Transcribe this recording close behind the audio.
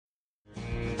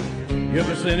Give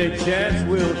us any chance,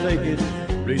 we'll take it.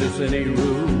 Read us any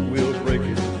rule, we'll break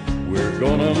it. We're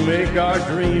gonna make our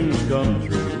dreams come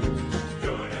true.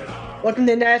 Welcome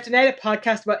to Night After Night, a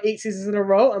podcast about 8 seasons in a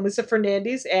row. I'm Lisa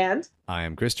Fernandez, and I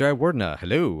am Chris Dry-Wardena.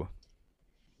 Hello.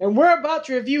 And we're about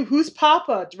to review Who's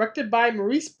Papa, directed by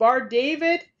Maurice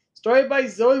Barr-David, story by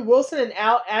Zoe Wilson and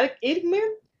Al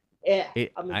Eidikman. Yeah,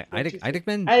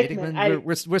 Eidikman.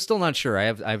 We're still not sure. I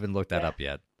haven't looked that up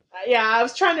yet. I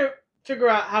was trying to figure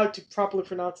out how to properly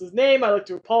pronounce his name. I'd like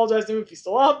to apologize to him if he's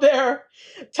still out there.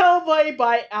 Teleplay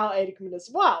by Al Eidikman as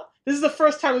well. This is the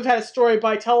first time we've had a story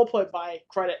by teleplay by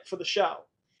credit for the show.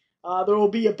 There will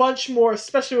be a bunch more,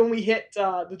 especially when we hit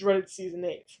the dreaded season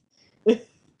 8.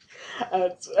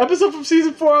 It's an episode from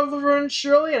season 4 of Laverne and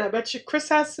Shirley, and I bet you Chris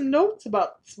has some notes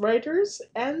about writers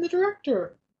and the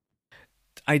director.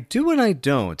 I do and I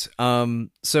don't.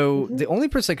 The only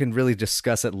person I can really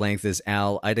discuss at length is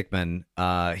Al Eidikman.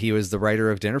 He was the writer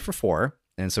of Dinner for Four,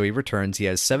 and so he returns. He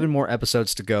has 7 more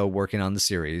episodes to go working on the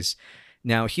series.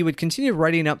 Now, he would continue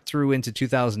writing up through into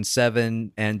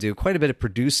 2007 and do quite a bit of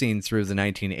producing through the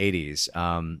 1980s,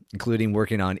 including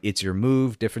working on It's Your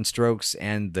Move, Different Strokes,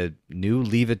 and the new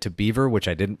Leave It to Beaver, which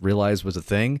I didn't realize was a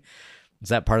thing. Is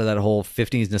that part of that whole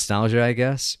 50s nostalgia, I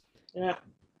guess? Yeah.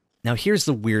 Now, here's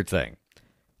the weird thing.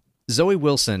 Zoe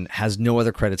Wilson has no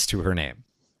other credits to her name,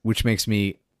 which makes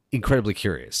me incredibly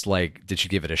curious. Like, did she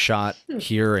give it a shot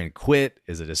here and quit?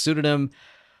 Is it a pseudonym?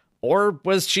 Or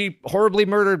was she horribly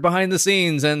murdered behind the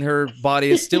scenes and her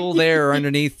body is still there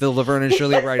underneath the Laverne and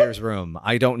Shirley writer's room?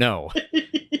 I don't know.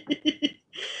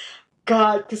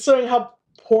 God, considering how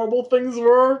horrible things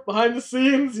were behind the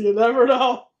scenes, you never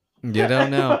know. You don't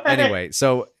know. Anyway,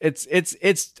 so it's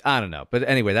I don't know. But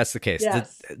anyway, that's the case.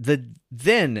 Yes.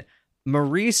 Then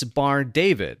Maurice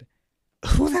Barr-David,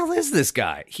 who the hell is this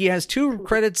guy? He has 2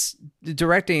 credits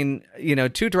directing,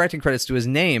 2 directing credits to his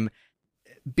name,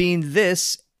 being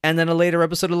this and then a later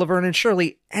episode of Laverne and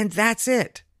Shirley, and that's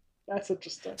it. That's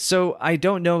interesting. So I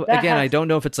don't know. I don't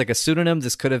know if it's like a pseudonym.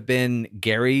 This could have been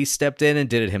Gary stepped in and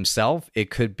did it himself. It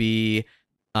could be.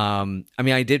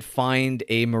 I did find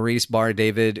a Maurice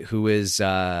Barr-David who is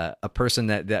a person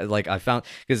that like I found,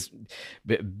 because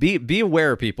be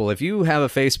aware, people, if you have a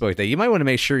Facebook, that you might want to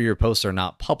make sure your posts are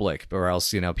not public, or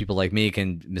else people like me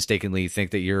can mistakenly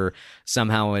think that you're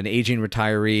somehow an aging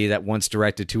retiree that once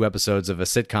directed 2 episodes of a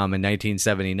sitcom in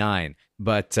 1979.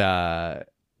 But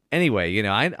anyway,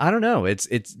 I don't know. It's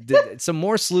some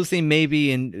more sleuthing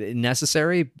maybe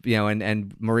necessary,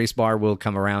 and Maurice Barr will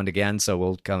come around again, so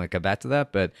we'll come back to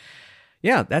that. But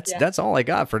yeah, that's all I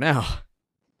got for now.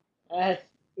 Hey,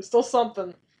 there's still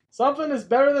something. Something is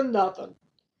better than nothing.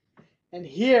 And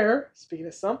here, speaking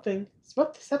of something, it's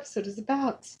what this episode is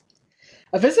about.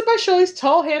 A visit by Shirley's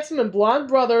tall, handsome, and blonde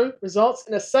brother results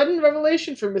in a sudden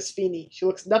revelation for Miss Feeney. She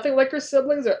looks nothing like her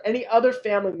siblings or any other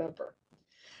family member.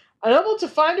 Unable to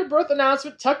find her birth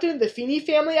announcement tucked into the Feeney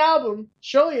family album,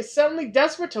 Shirley is suddenly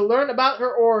desperate to learn about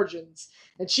her origins,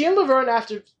 and she and Laverne,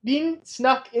 after being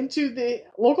snuck into the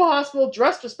local hospital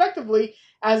dressed respectively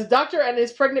as a doctor and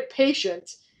his pregnant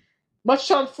patient, much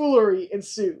tomfoolery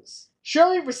ensues.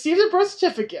 Shirley receives a birth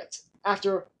certificate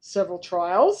after several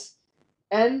trials,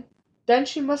 and then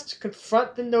she must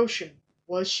confront the notion.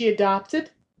 Was she adopted?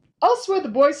 Elsewhere, the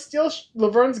boys steal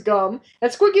Laverne's gum,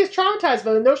 and Squiggy is traumatized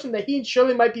by the notion that he and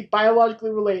Shirley might be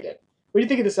biologically related. What do you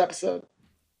think of this episode?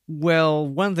 Well,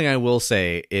 one thing I will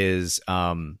say is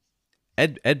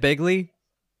Ed Begley,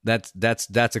 that's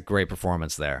a great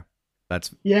performance there.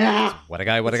 What a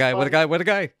guy.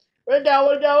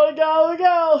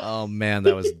 Oh man,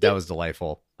 that was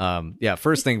delightful.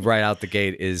 First thing right out the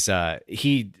gate is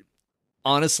he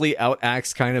honestly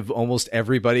outacts kind of almost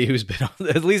everybody who's been on,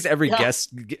 at least every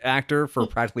guest actor for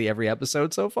practically every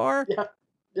episode so far.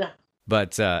 Yeah.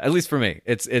 But at least for me,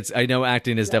 it's I know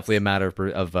acting is definitely a matter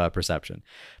of perception.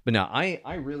 But no,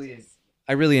 I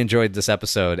really enjoyed this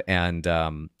episode, and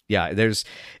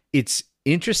it's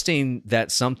interesting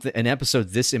that an episode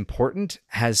this important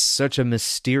has such a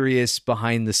mysterious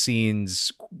behind the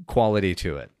scenes quality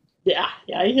to it. Yeah,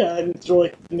 it's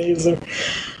really amazing.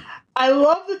 I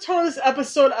love the tone of this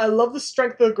episode. I love the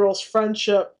strength of the girls'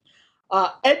 friendship.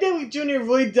 Ed Begley Jr.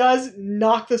 really does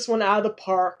knock this one out of the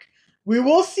park. We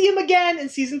will see him again in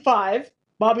season 5.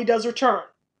 Bobby does return.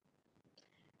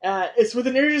 It's with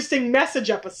an interesting message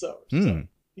episode. So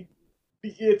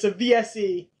it's a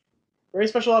VSE, very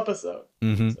special episode.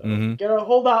 Gotta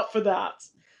hold out for that.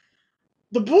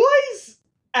 The boys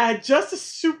add just a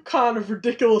soup con of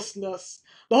ridiculousness.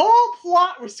 The whole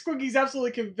plot where Squiggy's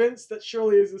absolutely convinced that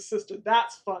Shirley is his sister,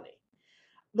 that's funny.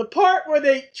 The part where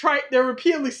they're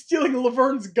repeatedly stealing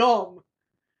Laverne's gum,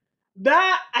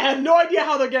 That, I have no idea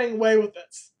how they're getting away with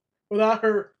it without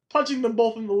her punching them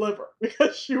both in the liver,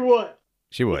 because she would.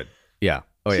 She would. Yeah.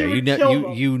 Oh She yeah.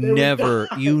 would You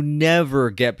never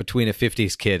get between a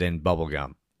 50s kid and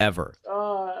bubblegum. Ever.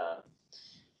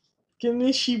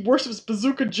 She worships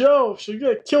Bazooka Joe. She's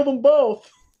gonna kill them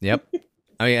both. Yep.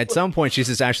 I mean, at some point, she's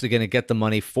just actually going to get the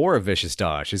money for a vicious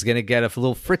dog. She's going to get a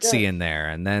little Fritzy in there,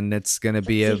 and then it's going to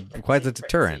be quite a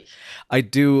deterrent. I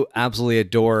do absolutely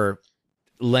adore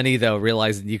Lenny, though,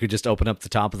 realizing you could just open up the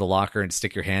top of the locker and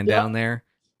stick your hand down there.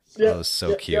 That was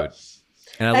so cute.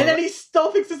 And then he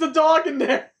still thinks there's a dog in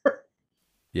there.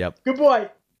 Yep. Good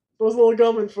boy. Those little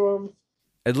gumming for him.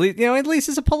 At least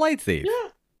he's a polite thief.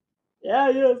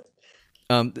 Yeah, he is.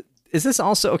 Is this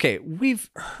also okay? We've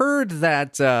heard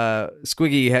that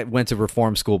Squiggy went to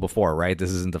reform school before, right?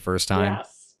 This isn't the first time.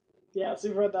 Yes,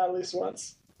 we've heard that at least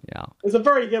once. Yeah, it's a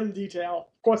very him detail.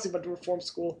 Of course, he went to reform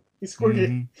school. He's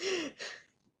Squiggy.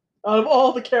 Out of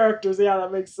all the characters, that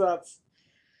makes sense.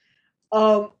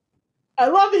 I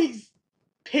love that he's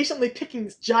patiently picking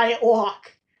this giant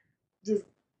lock, just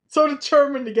so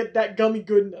determined to get that gummy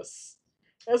goodness.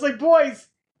 And it's like, boys,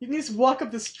 you need to walk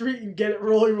up the street and get it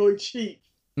really, really cheap.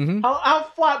 Mm-hmm.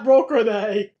 How flat broke are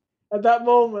they at that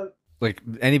moment? Like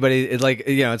anybody,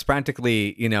 it's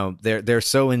practically, they're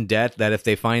so in debt that if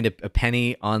they find a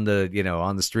penny on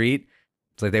the street,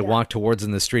 it's like they walk towards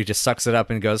in the street, just sucks it up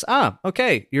and goes,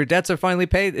 okay, your debts are finally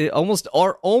paid. Almost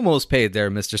paid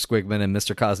there, Mr. Squigman and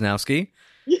Mr. Kozlowski.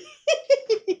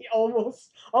 almost,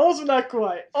 but not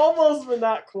quite. Almost, but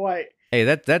not quite. Hey,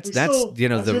 that's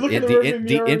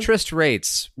the interest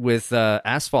rates with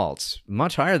asphalt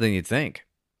much higher than you'd think.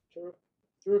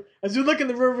 True. As you look in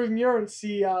the rearview mirror and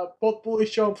see both Bully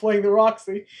Show and playing the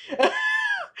Roxy,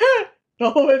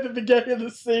 the whole way at the beginning of the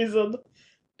season,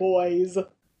 boys.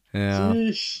 Yeah.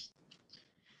 Sheesh.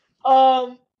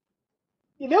 The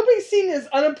opening scene is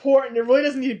unimportant. It really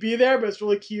doesn't need to be there, but it's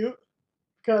really cute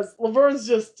because Laverne's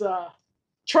just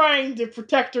trying to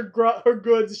protect her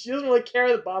goods. She doesn't really care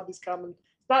that Bobby's coming.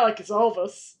 It's not like it's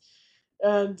Elvis.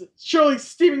 And Shirley's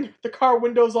steaming the car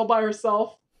windows all by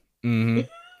herself. Mm-hmm.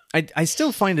 I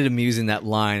still find it amusing, that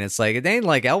line. It's like, it ain't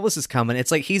like Elvis is coming.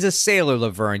 It's like, he's a sailor,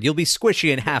 Laverne. You'll be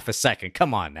squishy in half a second.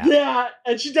 Come on now. Yeah,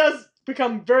 and she does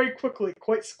become very quickly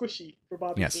quite squishy for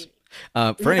Bobby. Yes.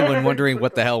 For anyone wondering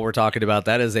what the hell we're talking about,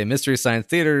 that is a Mystery Science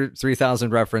Theater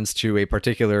 3000 reference to a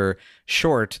particular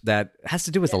short that has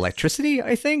to do with electricity,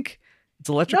 I think. It's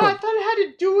electrical. No, I thought it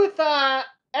had to do with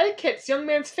etiquette's Young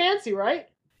Man's Fancy, right?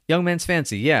 Young Man's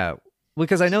Fancy, yeah.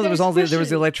 Because I know there was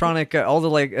the electronic,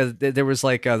 there was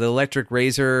like the electric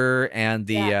razor and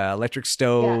the electric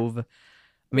stove. Yeah.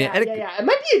 I mean, It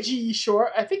might be a GE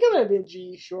short. I think it might be a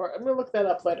GE short. I'm gonna look that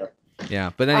up later.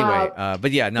 Yeah, but anyway,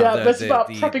 that's about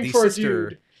prepping for sister, a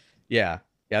dude. Yeah,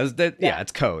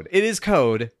 it's code. It is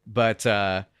code, but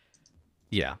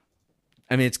yeah.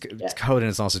 I mean, it's code, and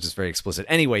it's also just very explicit.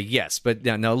 Anyway, yes, but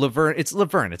no, Laverne. It's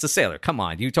Laverne. It's a sailor. Come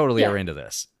on, you totally are into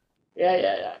this.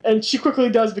 Yeah. And she quickly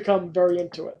does become very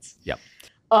into it. Yep.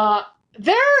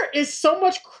 There is so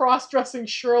much cross-dressing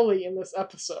Shirley in this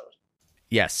episode.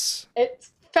 Yes.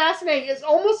 It's fascinating. It's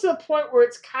almost to the point where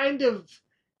it's kind of...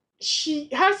 She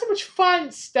has so much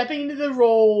fun stepping into the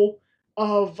role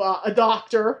of a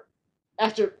doctor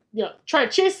after, trying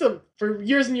to chase them for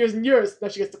years and years and years. Now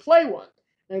she gets to play one.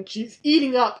 And she's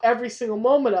eating up every single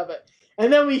moment of it.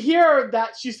 And then we hear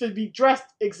that she should be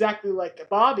dressed exactly like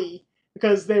Bobby,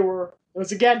 because they were,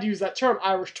 once again, to use that term,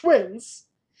 Irish twins.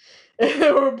 And they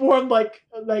were born like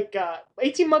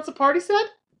 18 months apart, he said?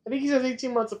 I think he says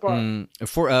 18 months apart.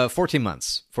 14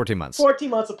 months. 14 months. 14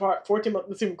 months apart. 14 months,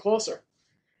 that's even closer.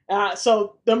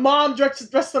 So the mom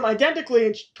dressed them identically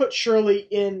and put Shirley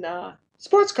in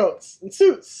sports coats and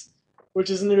suits, which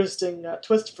is an interesting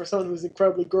twist for someone who's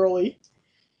incredibly girly,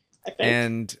 I think.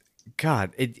 And...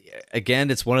 God,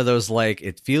 it's one of those, like,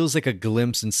 it feels like a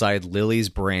glimpse inside Lily's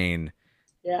brain.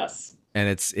 Yes. And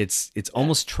it's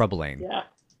almost troubling. Yeah.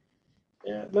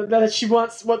 That she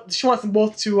wants them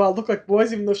both to look like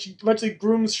boys, even though she eventually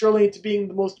grooms Shirley into being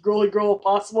the most girly girl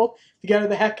possible to get her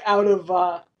the heck out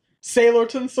of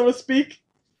Sailorton, so to speak.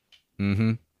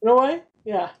 Mm-hmm. In a way?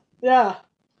 Yeah.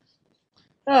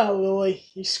 Oh, Lily,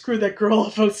 you screwed that girl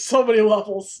up on so many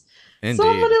levels. Indeed.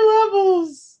 So many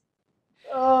levels!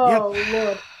 Oh, yep.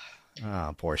 Lord.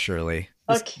 Oh, poor Shirley.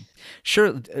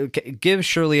 Okay. Give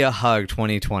Shirley a hug,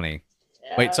 2020.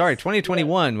 Yes. Wait, sorry,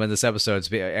 2021 when this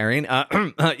episode's airing.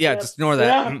 Just ignore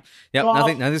that. Yep,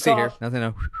 nothing to see here.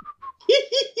 Nothing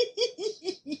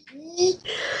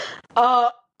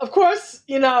to... Of course,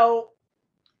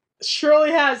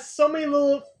 Shirley has so many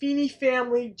little Feeney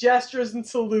family gestures and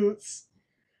salutes.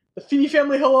 The Feeney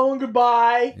family hello and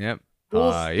goodbye. Yep.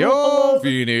 Ayo,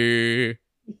 Feeney.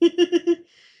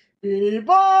 Feeney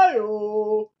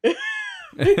bio.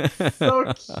 It's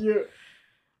so cute.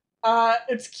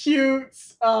 It's cute.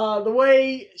 The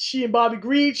way she and Bobby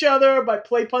greet each other by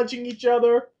play punching each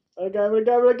other. A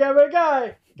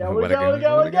guy.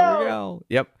 Go.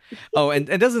 Yep. Oh, and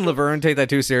doesn't Laverne take that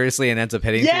too seriously and ends up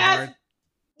hitting too hard?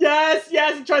 Yes.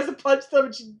 He tries to punch them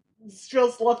and she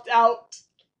feels left out.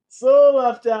 So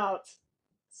left out.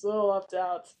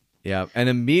 Yeah, and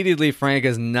immediately Frank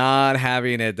is not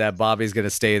having it that Bobby's going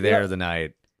to stay there the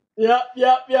night. Yep.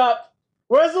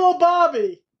 Where's little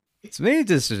Bobby? It's me,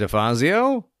 Mr.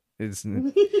 DeFazio. It's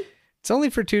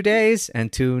only for 2 days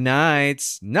and 2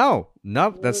 nights. Nope,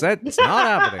 that's it. It's not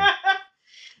happening.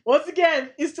 Once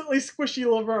again, instantly squishy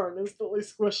Laverne. Instantly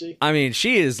squishy. I mean,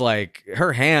 she is like,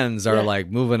 her hands are like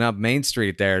moving up Main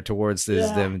Street there towards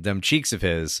them cheeks of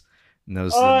his. And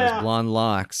those blonde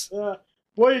locks. Yeah.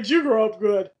 Boy, did you grow up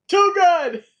good. Too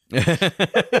good!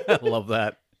 I love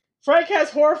that. Frank has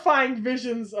horrifying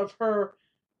visions of her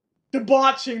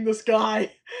debauching this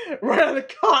guy right on the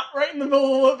cot, right in the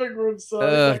middle of the living room.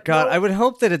 So God, I would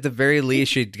hope that at the very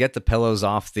least she'd get the pillows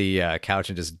off the couch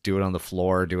and just do it on the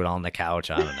floor, do it on the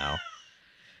couch. I don't know.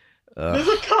 There's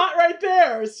a cot right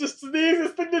there. It's just the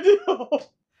easiest thing to do.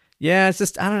 Yeah, it's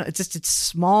just, I don't know. It's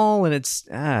small and it's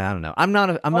I don't know. I'm not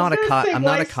a cot fan. I'm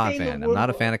not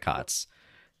a fan of cots.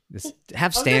 Just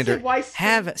have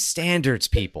standards,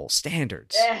 people.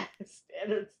 Standards. Yeah,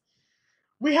 standards.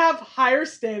 We have higher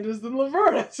standards than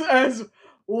Laverne, as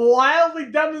wildly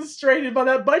demonstrated by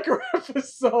that biker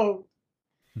episode.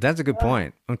 That's a good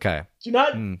point. Okay. Do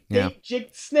not date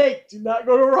Jake the Snake. Do not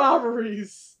go to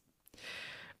robberies.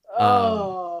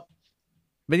 But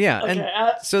yeah, okay,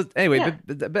 and so anyway,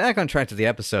 but back on track to the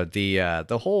episode, the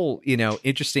whole,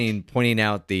 interesting pointing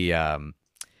out the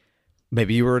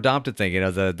maybe you were adopted thing,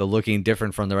 the looking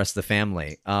different from the rest of the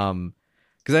family.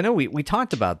 Because I know we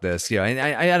talked about this, and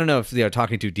I don't know if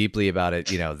talking too deeply about it,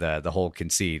 the whole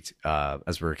conceit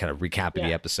as we're kind of recapping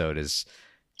the episode is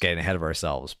getting ahead of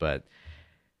ourselves. But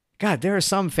God, there are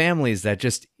some families that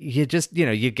you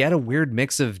get a weird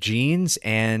mix of genes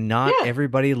and not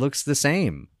everybody looks the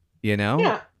same,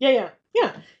 Yeah.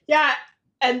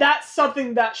 And that's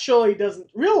something that Shirley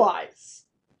doesn't realize.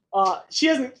 She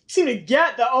doesn't seem to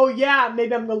get that,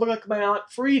 maybe I'm going to look like my Aunt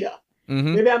Frida.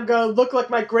 Mm-hmm. Maybe I'm going to look like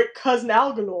my great cousin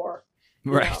Alganor.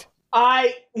 Right.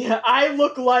 I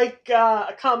look like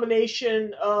a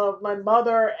combination of my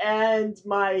mother and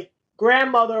my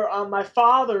grandmother on my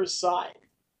father's side.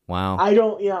 Wow. I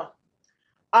don't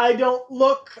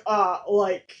look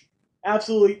like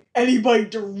absolutely anybody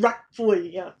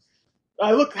directly. Yeah.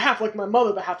 I look half like my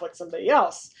mother, but half like somebody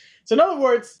else. So in other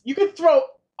words, you could throw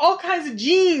all kinds of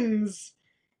genes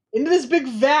into this big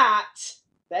vat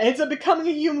that ends up becoming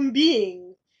a human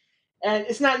being, and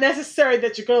it's not necessary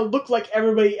that you're going to look like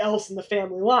everybody else in the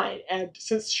family line. And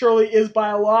since Shirley is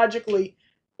biologically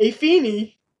a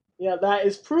Feeney, that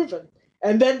is proven.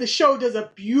 And then the show does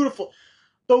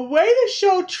the way the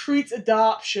show treats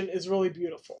adoption is really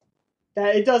beautiful.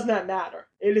 That it does not matter.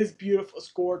 It is beautiful.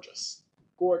 It's gorgeous.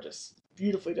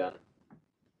 Beautifully done.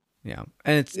 Yeah,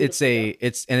 and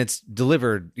it's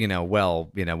delivered,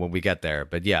 well, when we get there.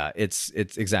 But yeah, it's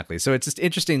exactly. So it's just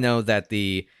interesting though that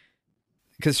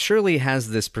because Shirley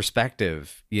has this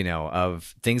perspective,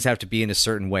 of things have to be in a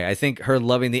certain way. I think her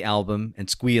loving the album and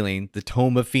squealing, the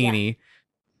tome of Feeney,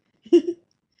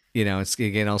 it's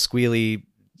again all squealy,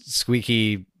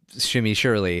 squeaky, shimmy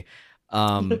Shirley.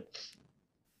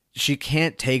 She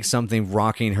can't take something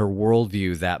rocking her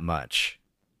worldview that much.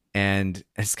 And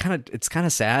it's kind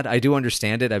of sad. I do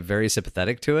understand it. I'm very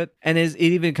sympathetic to it. And it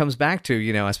even comes back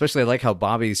to, especially I like how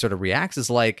Bobby sort of reacts is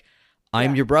like,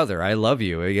 I'm your brother. I love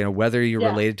you. Whether you're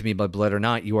related to me by blood or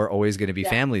not, you are always going to be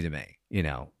family to me. He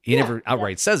never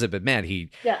outright says it, but man,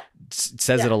 he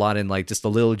says it a lot in like just the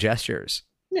little gestures.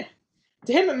 Yeah.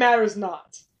 To him, it matters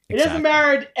not. It doesn't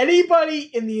matter to anybody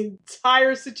in the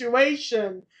entire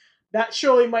situation that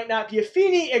Shirley might not be a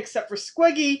Feeney except for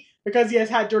Squiggy, because he has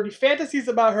had dirty fantasies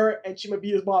about her, and she might be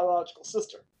his biological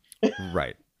sister.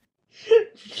 Right.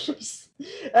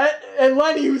 and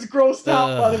Lenny, who's grossed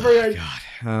out by the very...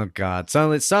 Oh, God.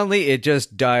 Suddenly it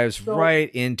just dives right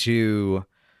into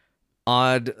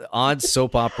odd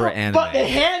soap opera anime. But they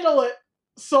handle it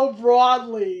so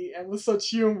broadly and with such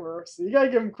humor, so you gotta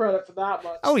give them credit for that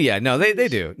much. Oh, yeah. No, they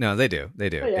do. No, they do. They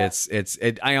do. Yeah.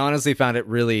 I honestly found it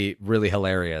really, really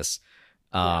hilarious.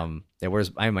 I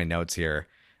have my notes here.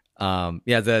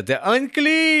 The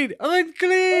unclean.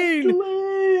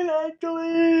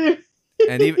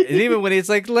 and even when it's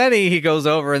like Lenny, he goes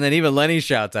over, and then even Lenny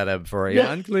shouts at him for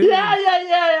unclean.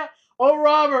 Yeah. Oh,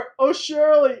 Robert. Oh,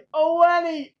 Shirley. Oh,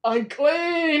 Lenny.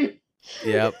 Unclean.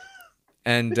 Yep.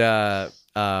 And that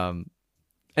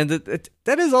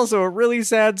is also a really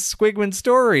sad Squigman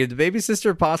story. The baby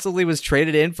sister possibly was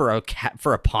traded in for a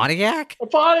Pontiac. A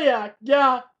Pontiac,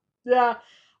 yeah.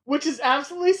 Which is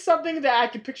absolutely something that I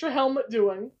can picture Helmet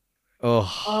doing.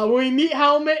 Oh. When we meet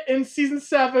Helmet in season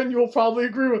 7, you'll probably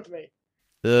agree with me.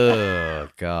 Oh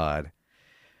God.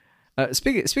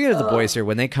 Speaking of the boys here,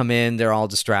 when they come in, they're all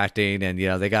distracting, and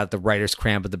they got the writer's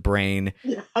cramp of the brain.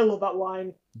 Yeah, I love that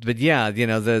line. But yeah,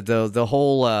 the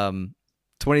whole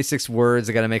 26 words,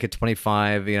 they got to make it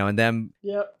 25, and them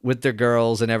with their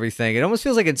girls and everything. It almost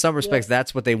feels like in some respects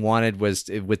that's what they wanted was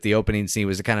with the opening scene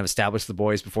was to kind of establish the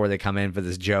boys before they come in for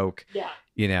this joke. Yeah.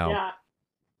 Yeah.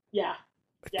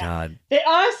 God. They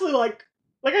honestly like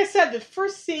I said, the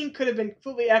first scene could have been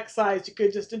completely excised. You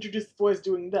could just introduce the boys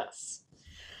doing this.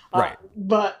 Right.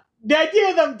 But the idea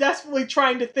of them desperately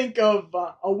trying to think of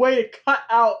a way to cut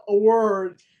out a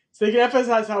word so they can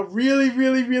emphasize how really,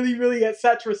 really, really, really,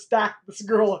 etc. stacked this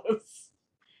girl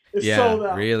is so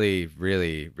dumb. Really,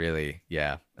 really, really,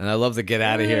 yeah. And I love the get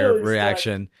out of here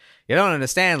reaction. Stacked. You don't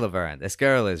understand, Laverne. This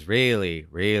girl is really,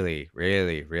 really,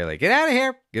 really, really. Get out of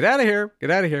here. Get out of here.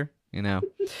 Get out of here.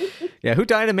 Yeah, who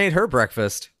died and made her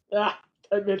breakfast? Yeah,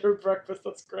 I made her breakfast.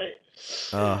 That's great.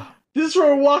 This is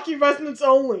for Milwaukee residents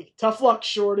only. Tough luck,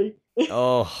 shorty.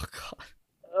 Oh,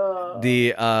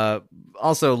 God.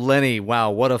 Also, Lenny,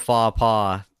 wow, what a faux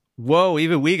pas. Whoa,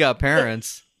 even we got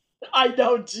parents. I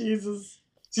know, Jesus.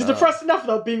 She's depressed enough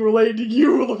without being related to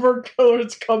you. Laverne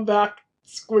Killer's comeback.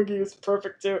 Squiggy is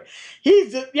perfect, too.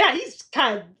 He's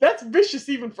kind of, that's vicious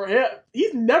even for him.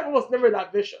 He's was never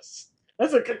that vicious.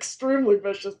 That's like extremely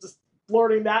vicious, just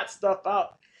blurting that stuff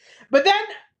out. But then,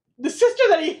 the sister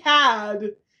that he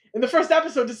had in the first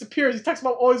episode disappears. He talks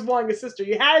about always wanting a sister.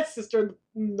 You had a sister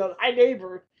in the High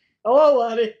Neighbor. Hello,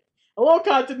 Lenny. Hello,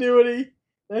 continuity.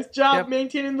 Nice job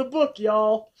maintaining the book,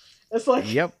 y'all. It's like,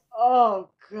 oh,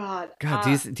 God. God,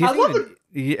 do you think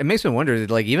it makes me wonder,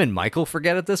 did even Michael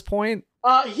forget at this point?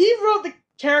 He wrote the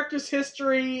character's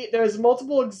history. There's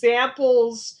multiple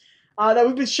examples that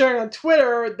we've been sharing on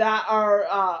Twitter that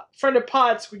our friend of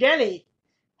pod, Squiggy,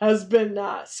 has been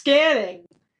scanning.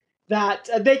 That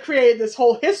they created this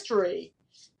whole history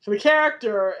for the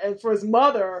character and for his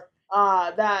mother,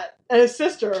 and his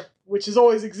sister, which has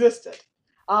always existed.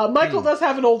 Michael does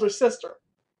have an older sister.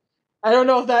 I don't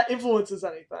know if that influences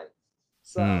anything.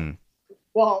 So,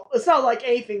 well, it's not like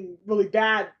anything really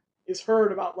bad is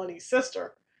heard about Lenny's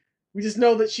sister. We just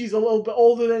know that she's a little bit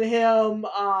older than him.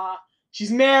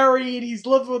 She's married. He's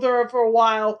lived with her for a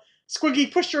while. Squiggy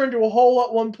pushed her into a hole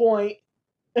at one point.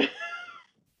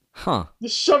 Huh.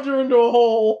 Just shoved her into a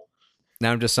hole.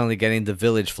 Now I'm just suddenly getting the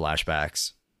Village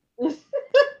flashbacks.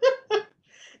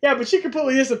 Yeah, but she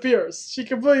completely disappears. She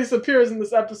completely disappears in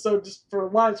this episode just for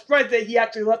lines. Surprised that he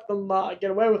actually let them get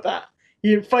away with that. He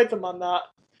didn't fight them on that.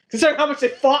 Considering how much they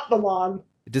fought them on.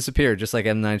 It disappeared, just like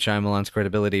M. Night Shyamalan's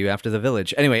credibility after the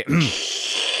Village. Anyway.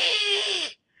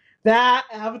 That,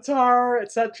 Avatar,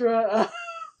 etc.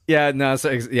 Yeah, no,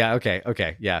 so, yeah,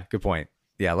 okay, yeah, good point.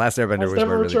 Yeah, Last Airbender was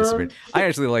where it really disappeared. I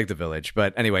actually like the Village,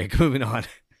 but anyway, moving on.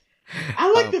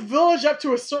 I like the Village up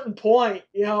to a certain point,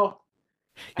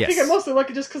 I think I mostly like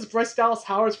it just because Bryce Dallas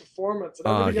Howard's performance and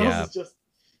everything else is just...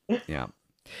 Yeah.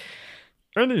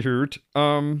 Anywho,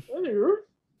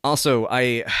 also,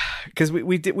 because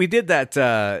we did that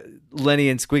Lenny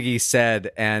and Squiggy said,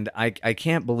 and I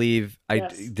can't believe I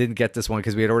didn't get this one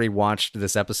because we had already watched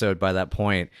this episode by that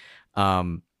point.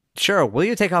 Shirl, will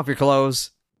you take off your clothes?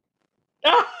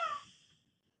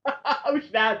 We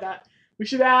should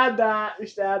add that. We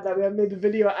haven't made the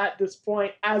video at this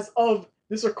point. As of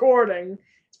this recording,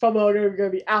 it's probably going to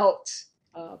be out.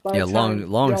 By the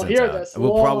time long since hear out. this.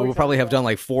 We'll probably have done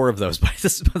like 4 of those by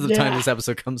the time this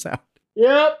episode comes out.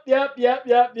 Yep.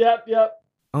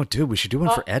 Oh, dude, we should do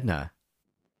one for Edna.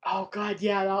 Oh, God,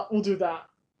 yeah, we'll do that.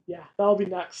 Yeah, that'll be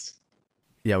next.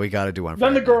 Yeah, we got to do one for Then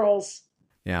Edna. the girls.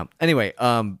 Yeah. Anyway,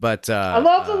 but I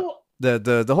love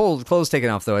the whole clothes taken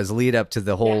off though as a lead up to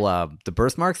the whole the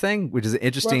birthmark thing, which is an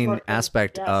interesting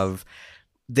aspect of.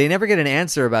 They never get an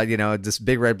answer about this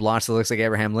big red blotch that looks like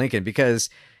Abraham Lincoln, because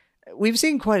we've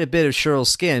seen quite a bit of Shirl's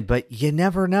skin, but you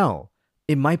never know.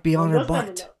 It might be on her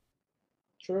butt.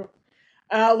 True.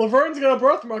 Laverne's got a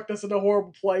birthmark that's in a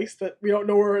horrible place that we don't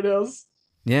know where it is.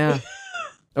 Yeah.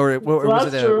 Or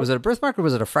was it a birthmark or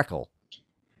was it a freckle?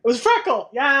 It was a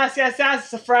freckle. Yes.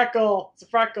 It's a freckle. It's a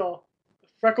freckle.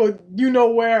 Freckle,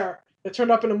 where. It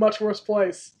turned up in a much worse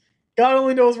place. God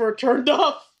only knows where it turned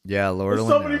up. Yeah, Lord There's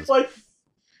only so many knows. places.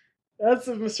 That's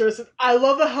a mysterious. I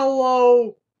love the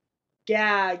hello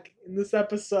gag in this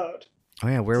episode. Oh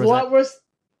yeah, where There's was that?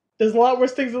 There's a lot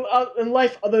worse things in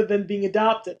life other than being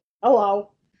adopted.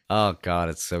 Hello. Oh God,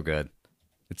 it's so good.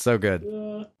 It's so good.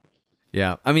 Uh,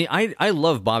 Yeah, I mean, I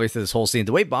love Bobby through this whole scene.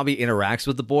 The way Bobby interacts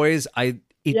with the boys, it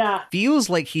feels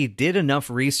like he did enough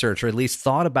research, or at least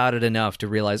thought about it enough to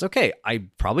realize, okay, I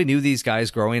probably knew these guys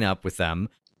growing up with them.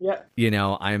 Yeah. You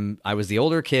know, I was the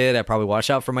older kid. I probably watched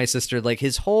out for my sister. Like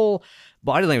his whole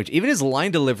body language, even his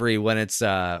line delivery when it's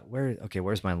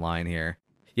where's my line here?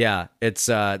 Yeah, it's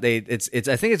I think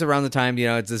it's around the time, you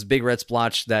know, it's this big red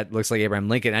splotch that looks like Abraham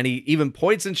Lincoln, and he even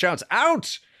points and shouts,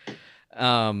 "Out!"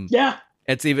 Yeah.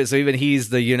 It's even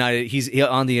he's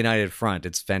on the United Front.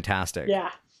 It's fantastic. Yeah.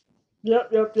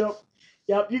 Yep.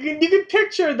 You can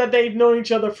picture that they've known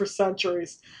each other for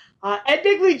centuries. Ed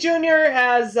Begley Jr.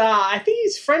 has, I think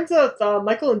he's friends with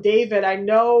Michael and David. I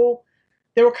know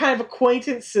they were kind of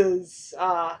acquaintances.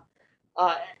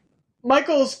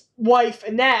 Michael's wife,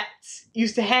 Annette,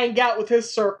 used to hang out with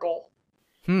his circle.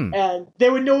 And they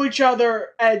would know each other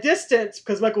at a distance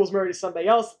because Michael was married to somebody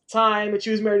else at the time, and she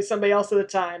was married to somebody else at the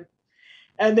time.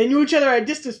 And they knew each other at a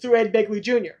distance through Ed Begley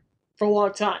Jr. for a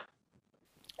long time.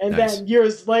 And then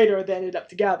years later, they ended up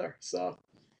together. So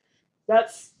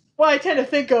that's what I tend to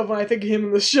think of when I think of him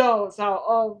in the show. Is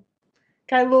how,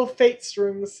 kind of little fate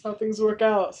strings, how things work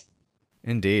out.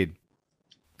 Indeed.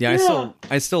 Yeah.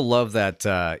 I still love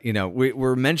that. You know,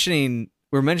 we're mentioning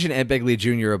Ed Begley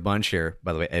Jr. a bunch here.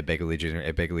 By the way, Ed Begley Jr.,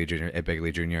 Ed Begley Jr., Ed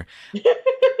Begley Jr.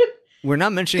 We're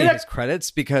not mentioning his credits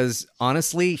because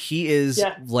honestly, he is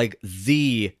like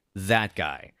that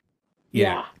guy.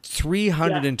 Yeah.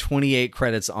 328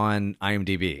 credits on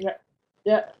IMDb.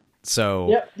 Yeah.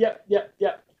 So. Yep.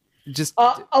 Just.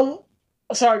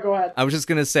 Sorry, go ahead. I was just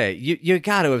gonna say you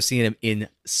got to have seen him in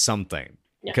something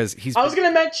because he's. I was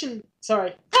gonna mention.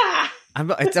 Sorry.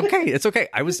 It's okay. It's okay.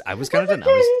 I was kind of done.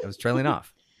 I was trailing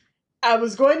off. I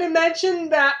was going to mention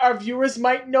that our viewers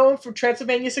might know him from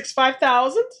Transylvania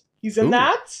 65000. He's in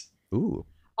that. Ooh.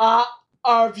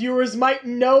 Our viewers might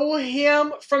know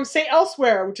him from St.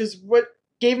 Elsewhere, which is what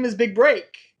gave him his big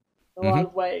break in a lot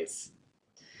of ways.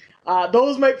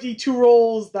 Those might be two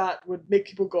roles that would make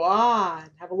people go,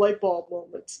 and have a light bulb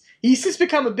moment. He's since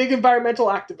become a big environmental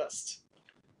activist,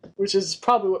 which is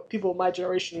probably what people of my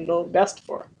generation know him best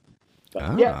for.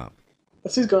 But yeah,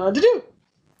 that's what he's going on to do.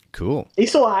 Cool. He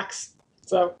still acts.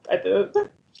 So I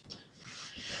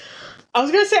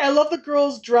was going to say, I love the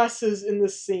girls' dresses in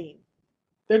this scene.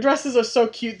 Their dresses are so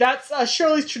cute. That's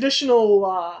Shirley's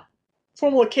traditional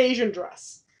formal occasion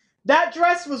dress. That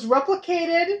dress was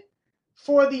replicated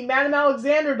for the Madame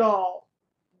Alexander doll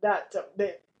that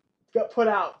they got put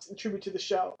out in tribute to the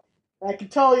show. And I can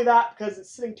tell you that because it's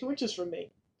sitting 2 inches from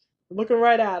me. I'm looking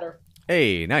right at her.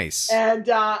 Hey, nice.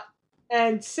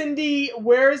 And Cindy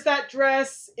wears that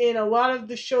dress in a lot of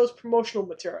the show's promotional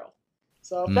material.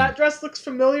 So if that dress looks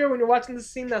familiar when you're watching this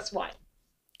scene, that's why.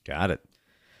 Got it.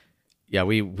 Yeah,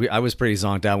 I was pretty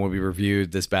zonked out when we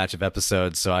reviewed this batch of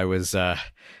episodes, so I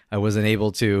wasn't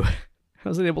able to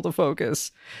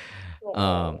focus.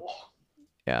 Yeah,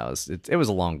 it was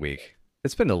a long week.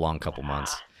 It's been a long couple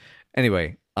months.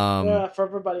 Anyway, for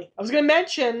everybody. I was gonna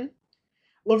mention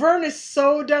Laverne is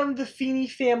so done with the Feeney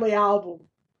family album.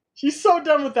 She's so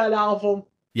done with that album.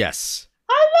 Yes.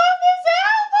 I love this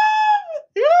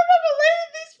album! You don't remember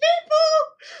these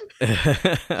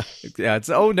people? Yeah, it's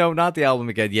no, not the album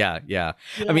again. Yeah.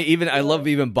 I mean, I love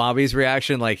even Bobby's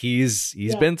reaction. Like he's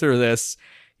been through this.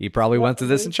 He probably went through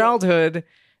this in childhood,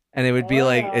 and it would be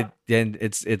like,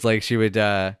 it's like she would.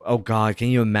 Oh God, can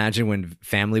you imagine when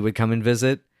family would come and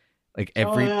visit? Like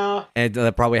and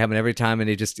that probably happened every time, and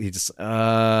he just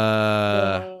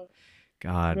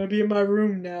God. Maybe in my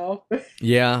room now.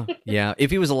 Yeah.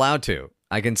 If he was allowed to.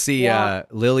 I can see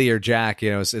Lily or Jack,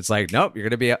 it's like, nope, you're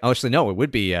going to be... Actually, no, it would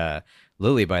be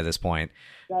Lily by this point.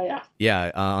 Oh, yeah.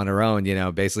 Yeah, on her own,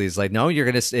 basically it's like, no, you're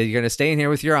going to stay in here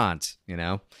with your aunt,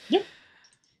 Yep.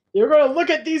 You're going to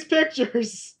look at these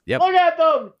pictures. Yep. Look at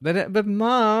them. But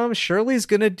Mom, Shirley's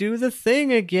going to do the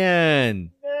thing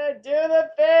again. Do the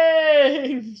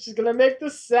thing. She's going to make the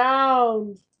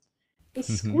sound. The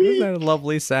squeak. Isn't that a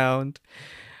lovely sound?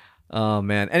 Oh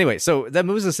man. Anyway, so that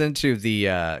moves us into the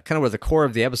kind of where the core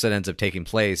of the episode ends up taking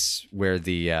place, where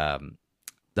the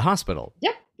hospital.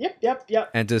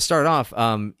 Yep. And to start off,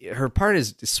 her part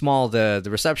is small. The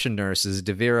reception nurse is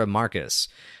Devera Marcus.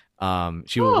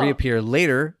 She will reappear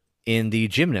later in the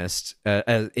gymnast.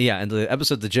 In the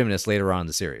episode The Gymnast later on in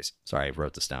the series. Sorry, I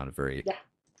wrote this down a very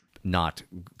not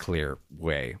clear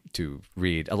way to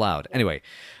read aloud. Anyway,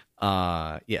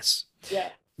 yes. Yeah.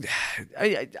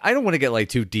 I don't want to get like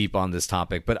too deep on this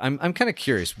topic, but I'm kind of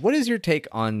curious. What is your take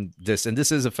on this? And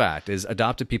this is a fact: is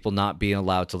adopted people not being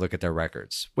allowed to look at their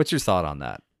records? What's your thought on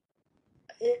that?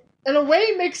 In a way,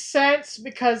 it makes sense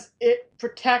because it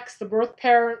protects the birth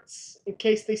parents in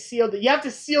case they seal you have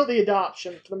to seal the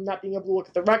adoption for them not being able to look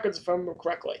at the records, if I remember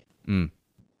correctly.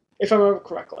 If I remember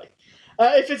correctly.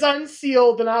 If it's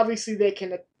unsealed, then obviously they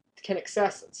can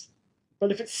access it.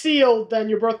 But if it's sealed, then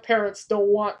your birth parents don't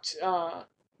want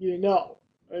you to know.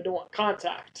 Or they don't want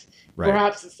contact. Right.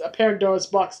 Perhaps it's a Pandora's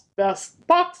box best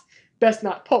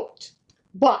not poked.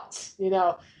 But, you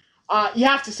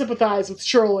have to sympathize with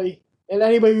Shirley and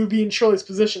anybody who would be in Shirley's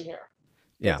position here.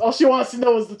 Yeah. All she wants to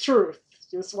know is the truth.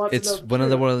 She just wants to know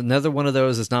the truth. Another one of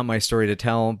those is not my story to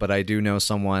tell, but I do know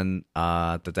someone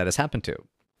that has happened to.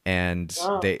 And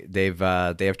they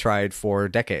have tried for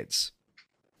decades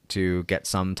to get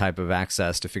some type of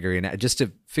access to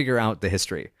figure out the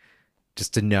history,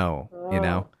 just to know,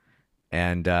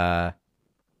 and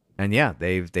yeah,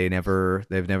 they never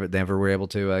were able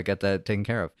to get that taken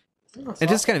care of. And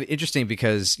just kind of interesting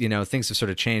because, things have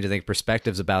sort of changed. I think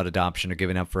perspectives about adoption or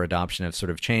giving up for adoption have sort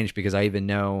of changed, because I even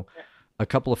know a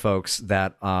couple of folks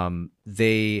that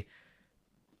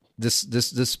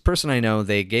this person I know,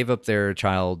 they gave up their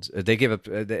child. They gave up.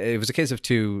 It was a case of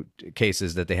two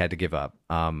cases that they had to give up.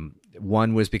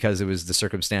 One was because the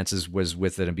circumstances was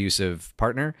with an abusive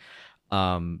partner.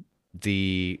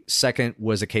 The second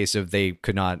was a case of they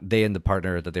and the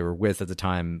partner that they were with at the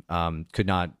time could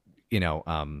not,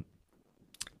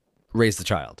 raise the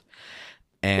child.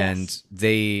 And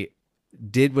they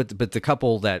did but the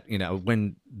couple that,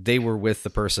 when they were with the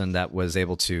person that was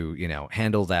able to,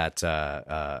 handle that,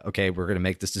 okay, we're going to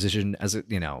make this decision as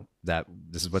that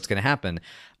this is what's going to happen.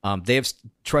 They have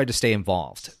tried to stay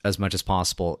involved as much as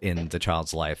possible in the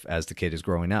child's life as the kid is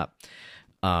growing up.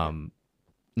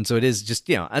 And so it is just,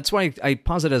 that's why I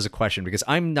pose it as a question, because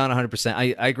I'm not 100%.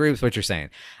 I agree with what you're saying.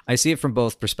 I see it from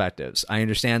both perspectives. I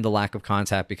understand the lack of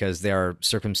contact because there are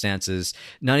circumstances,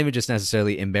 not even just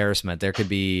necessarily embarrassment. There could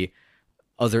be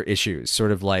other issues,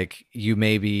 sort of like you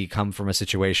maybe come from a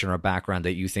situation or a background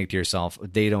that you think to yourself,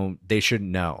 they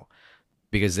shouldn't know,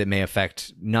 because it may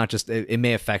affect it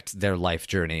may affect their life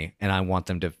journey, and I want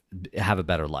them to have a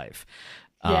better life.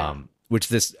 Yeah. Which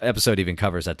this episode even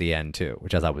covers at the end too,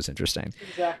 which I thought was interesting.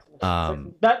 Exactly.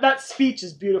 That speech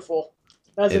is beautiful.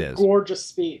 That's a gorgeous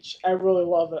speech. I really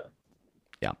love it.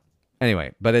 Yeah.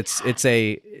 Anyway, but it's but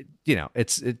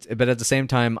at the same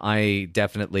time, I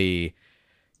definitely,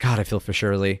 God, I feel for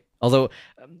Shirley. Although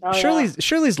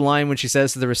Shirley's line when she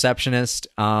says to the receptionist,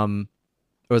 or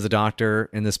the doctor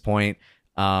in this point,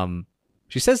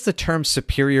 she says the term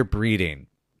superior breeding.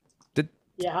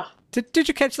 Yeah. Did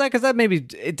you catch that? Because that made me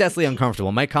deathly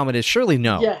uncomfortable. My comment is, Shirley,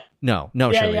 no. Yeah. No,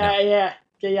 Shirley, no.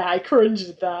 Yeah, I cringed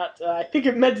at that. I think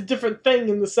it meant a different thing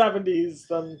in the 70s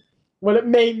than what it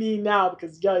may mean now,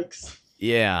 because yikes.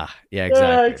 Yeah,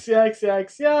 exactly.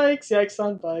 Yikes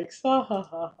on bikes. Ha, ha,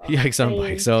 ha. Yikes on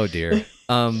bikes, oh dear.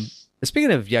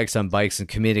 Speaking of yikes on bikes and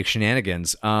comedic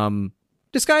shenanigans,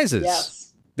 disguises.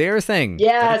 Yes. They're a thing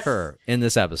that occur in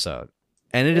this episode.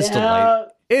 And it is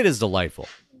It is delightful.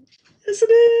 Yes, it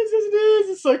is.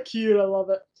 It's so cute. I love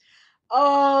it.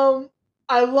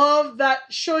 I love that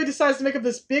Shirley decides to make up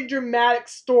this big dramatic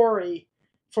story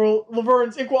for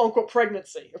Laverne's quote-unquote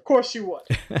pregnancy. Of course she would.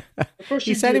 Of course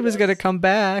he said he was going to come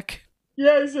back.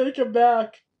 Yeah, he said he'd come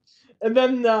back. And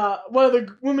then one of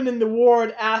the women in the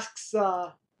ward asks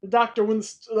the doctor,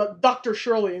 Dr.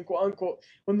 Shirley, quote-unquote,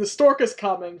 when the stork is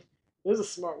coming. There's a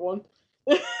smart one.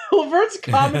 Laverne's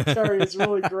commentary is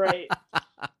really great.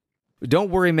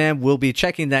 Don't worry, man. We'll be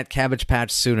checking that Cabbage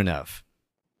Patch soon enough.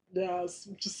 Yeah, it's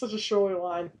just such a Shirley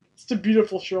line. It's a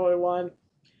beautiful Shirley line.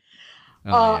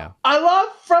 Yeah. I love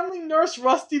friendly Nurse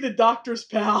Rusty, the doctor's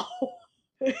pal.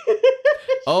 Yeah.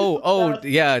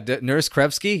 Nurse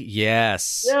Krevsky?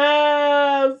 Yes.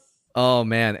 Yes. Oh,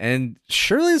 man. And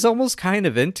Shirley's almost kind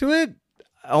of into it.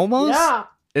 Almost. Yeah.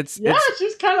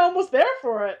 She's kind of almost there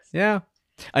for it. Yeah.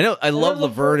 I know. I love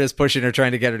Laverne is pushing her,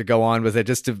 trying to get her to go on with it.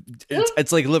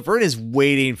 It's like Laverne is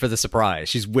waiting for the surprise.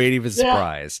 She's waiting for the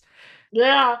surprise.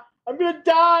 Yeah, I'm gonna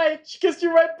die. She kissed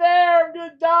you right there. I'm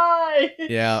gonna die.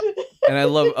 Yeah, and I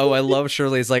love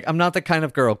Shirley's like, I'm not the kind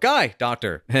of girl. Guy,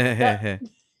 doctor. Yes.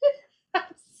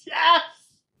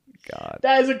 God,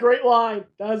 that is a great line.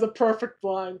 That is a perfect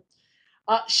line.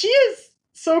 She is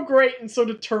so great and so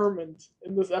determined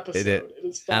in this episode. It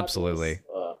is absolutely.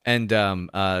 And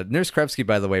Nurse Krevsky,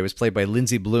 by the way, was played by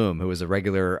Lindsay Bloom, who was a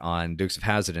regular on Dukes of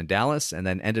Hazzard in Dallas, and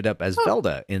then ended up as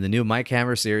Velda in the new Mike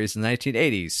Hammer series in the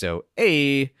 1980s. So,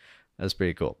 that's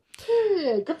pretty cool.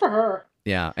 Yeah, good for her.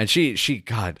 Yeah, and she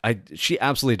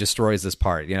absolutely destroys this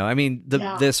part. I mean,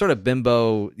 the sort of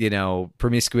bimbo,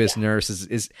 promiscuous nurse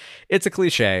is it's a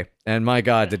cliche, and my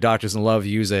God, the doctors in love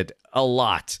use it a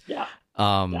lot. Yeah.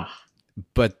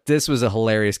 But this was a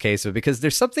hilarious case of it because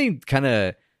there's something kind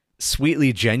of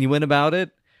sweetly genuine about it.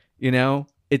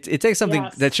 It takes something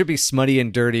that should be smutty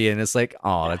and dirty, and it's like,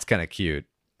 oh, that's kind of cute.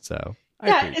 So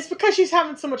it's because she's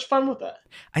having so much fun with it.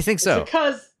 I think so.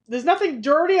 Because there's nothing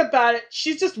dirty about it.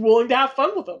 She's just willing to have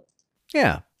fun with him.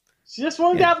 Yeah. She's just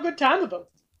willing to have a good time with him.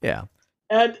 Yeah.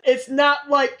 And it's not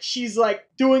like she's like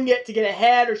doing it to get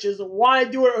ahead or she doesn't want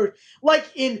to do it or like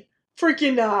in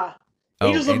freaking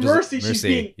Angels of Mercy, she's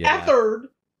being ethered.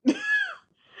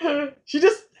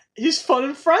 She's fun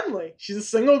and friendly. She's a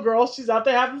single girl. She's out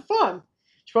there having fun.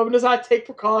 She probably knows how to take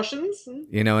precautions. And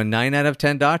 9 out of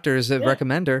 10 doctors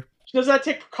recommend her. She knows how to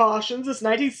take precautions. It's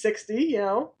 1960,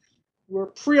 We're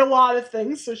pre a lot of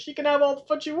things, so she can have all the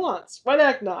fun she wants. Why the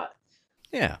heck not?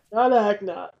 Yeah. Why the heck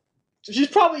not? She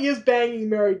probably is banging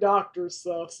married doctors,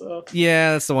 though. So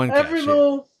yeah, that's the one. Every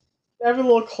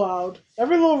little cloud,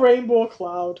 every little rainbow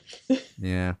cloud.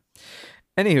 Yeah.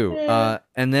 Anywho,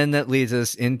 and then that leads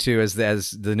us into as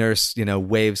the nurse,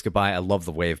 waves goodbye. I love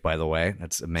the wave, by the way.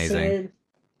 That's amazing.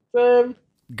 Same.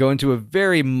 Go into a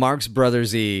very Marx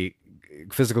Brothers-y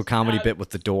physical comedy bit with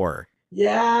the door.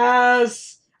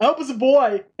 Yes. I hope it's a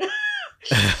boy.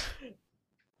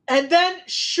 And then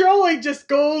Shirley just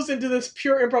goes into this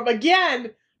pure improv.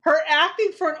 Again, her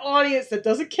acting for an audience that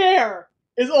doesn't care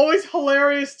is always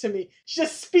hilarious to me. She's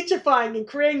just speechifying and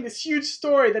creating this huge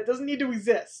story that doesn't need to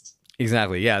exist.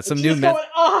 Exactly, yeah. Some new method.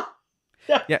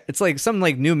 Yeah, it's like some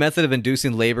new method of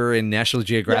inducing labor in National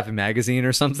Geographic magazine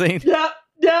or something. Yep.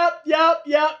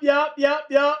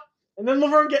 And then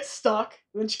Laverne gets stuck.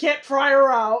 And then she can't pry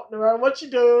her out no matter what she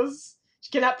does.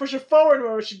 She cannot push her forward no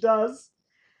matter what she does.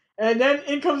 And then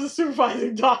in comes the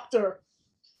supervising doctor.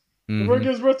 Mm-hmm. Laverne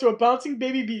gives birth to a bouncing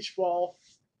baby beach ball.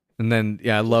 And then,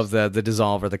 I love the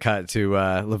dissolve or the cut to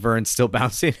Laverne still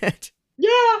bouncing it.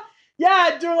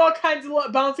 Yeah, doing all kinds of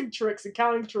bouncing tricks and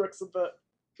counting tricks with it.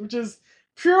 Which is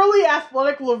purely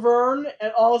athletic Laverne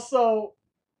and also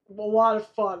a lot of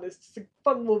fun. It's just a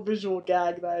fun little visual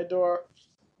gag that I adore.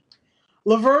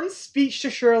 Laverne's speech to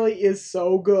Shirley is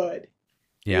so good.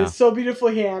 Yeah. It's so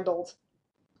beautifully handled.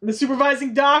 And the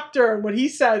supervising doctor and what he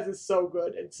says is so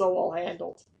good and so well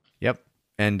handled. Yep.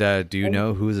 And do you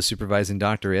know who the supervising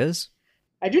doctor is?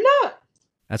 I do not.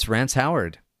 That's Rance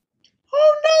Howard.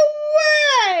 Oh,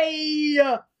 no way!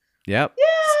 Yep. Yeah!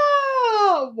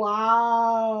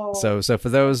 Wow. So for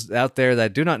those out there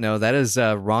that do not know, that is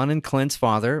Ron and Clint's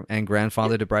father and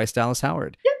grandfather to Bryce Dallas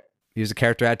Howard. Yep. He was a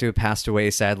character actor who passed away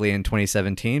sadly in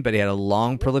 2017, but he had a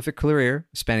long, prolific career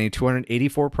spanning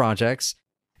 284 projects,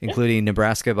 including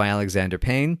Nebraska by Alexander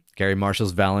Payne, Gary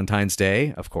Marshall's Valentine's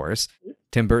Day, of course,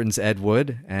 Tim Burton's Ed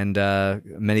Wood, and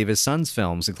many of his son's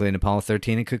films, including Apollo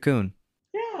 13 and Cocoon.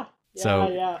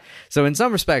 Yeah. So in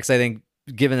some respects, I think,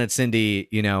 given that Cindy,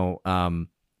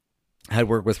 had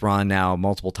worked with Ron now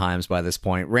multiple times by this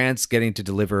point, Rance getting to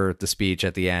deliver the speech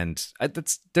at the end,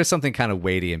 there's something kind of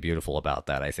weighty and beautiful about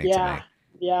that, I think, to me.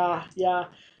 Yeah.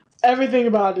 Everything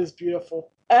about it is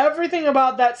beautiful. Everything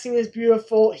about that scene is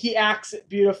beautiful. He acts it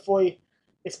beautifully.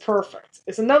 It's perfect.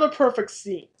 It's another perfect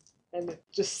scene. And it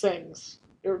just sings.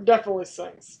 It definitely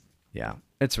sings. Yeah,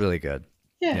 it's really good.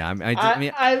 Yeah.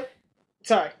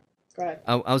 Sorry. Go ahead.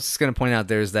 I was just going to point out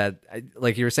there's that,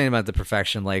 like you were saying about the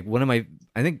perfection, like one of my,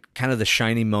 I think kind of the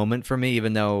shining moment for me,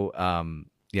 even though,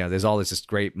 there's all these just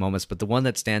great moments, but the one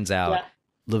that stands out,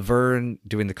 Laverne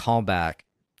doing the callback,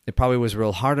 it probably was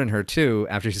real hard on her too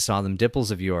after she saw them dimples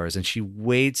of yours, and she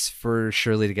waits for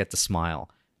Shirley to get the smile.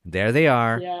 There they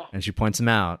are, and she points them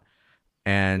out,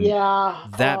 and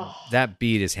that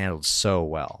beat is handled so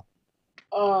well.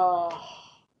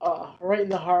 Right in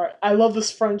the heart. I love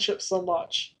this friendship so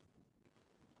much.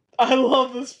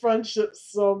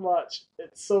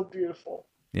 It's so beautiful.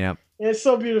 Yeah. And it's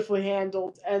so beautifully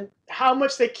handled, and how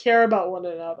much they care about one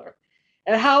another,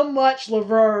 and how much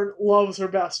Laverne loves her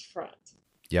best friend.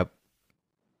 Yep.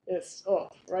 It's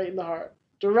right in the heart,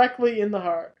 directly in the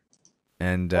heart.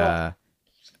 And then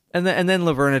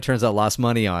Laverne, it turns out, lost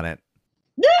money on it.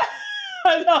 Yeah,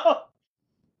 I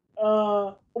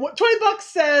know. $20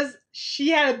 says she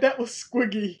had a bet with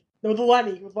Squiggy. No, with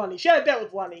Lenny. She had a bet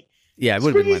with Lenny. Yeah, it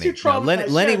would have been Lenny.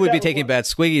 Lenny would be taking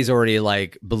bets. Squiggy's already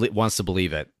wants to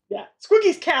believe it. Yeah,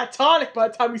 Squiggy's catatonic by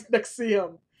the time we next see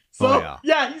him. So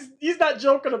he's not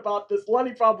joking about this.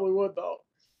 Lenny probably would though.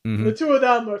 Mm-hmm. The two of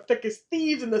them are thick as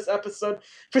thieves in this episode.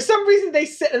 For some reason, they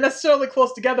sit unnecessarily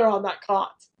close together on that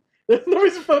cot. There's no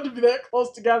reason for them to be that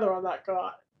close together on that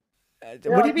cot.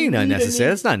 What do you mean unnecessary?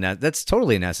 That's not. That's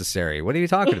totally necessary. What are you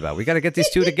talking about? We got to get these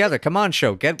two together. Come on,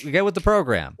 show. Get with the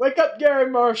program. Wake up, Gary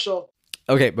Marshall.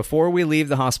 Okay, before we leave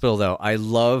the hospital, though, I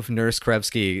love Nurse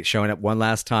Krevsky showing up one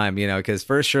last time. Because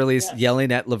first Shirley's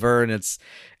yelling at Laverne,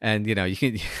 and you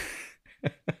can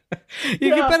you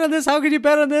can bet on this. How could you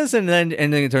bet on this? And then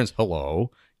it turns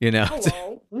hello.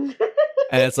 Hello. And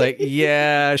it's like,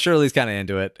 yeah, Shirley's kind of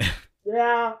into it.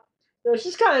 Yeah,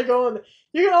 she's kind of going.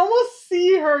 You can almost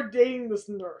see her dating this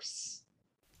nurse.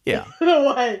 Yeah, in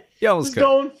a way. Yeah, almost just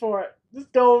going for it.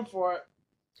 Just going for it.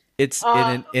 It's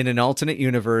in an alternate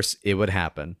universe, it would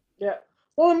happen. Yeah.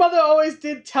 Well, the mother always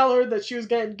did tell her that she was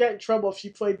going to get in trouble if she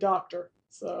played doctor.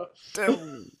 So.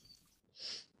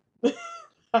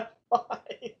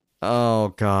 Oh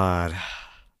God.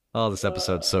 Oh, this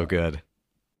episode's so good.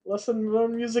 Lesson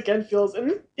learn music and feels,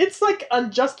 and it's like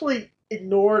unjustly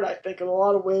ignored, I think, in a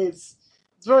lot of ways.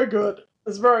 It's very good.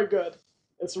 It's very good.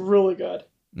 It's really good.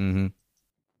 Mm-hmm.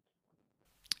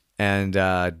 And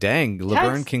dang,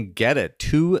 Laverne can get it.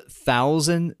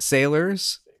 2,000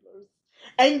 sailors.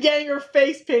 And getting her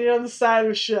face painted on the side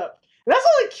of a ship. And that's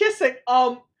only kissing.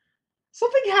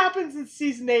 Something happens in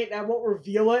season 8, and I won't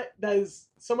reveal it, that is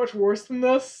so much worse than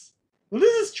this. But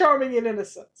this is charming and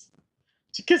innocent.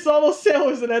 She kisses all those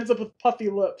sailors and ends up with puffy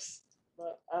lips.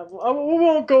 But we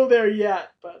won't go there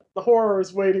yet, but the horror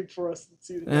is waiting for us in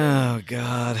season 8. Oh,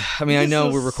 God. I mean, I know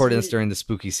we're recording this during the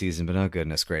spooky season, but oh,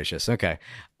 goodness gracious. Okay.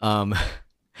 But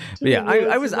yeah,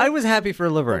 I was happy for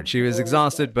Laverne. She was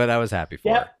exhausted, but I was happy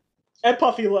for her. And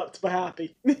puffy lipped, but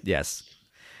happy. Yes.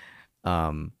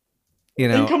 Then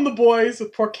come the boys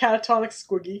with poor catatonic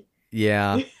Squiggy.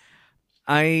 Yeah.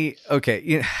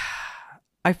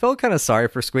 I felt kind of sorry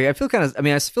for Squiggy. I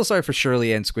feel sorry for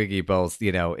Shirley and Squiggy both,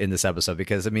 in this episode,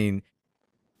 because,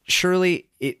 Shirley,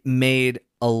 it made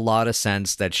a lot of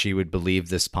sense that she would believe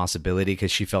this possibility because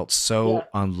she felt so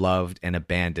unloved and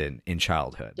abandoned in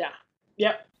childhood. Yeah.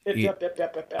 Yep.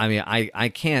 I mean, I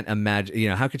can't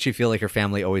imagine, how could she feel like her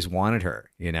family always wanted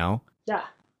her, Yeah,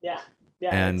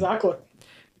 exactly.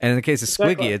 And in the case of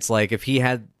Squiggy, it's like if he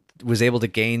was able to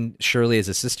gain Shirley as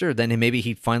a sister, then maybe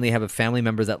he'd finally have a family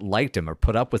member that liked him or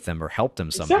put up with him or helped him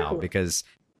somehow. Because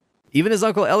even his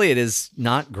Uncle Elliot is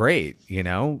not great,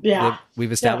 Yeah.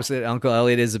 We've established that Uncle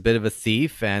Elliot is a bit of a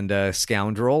thief and a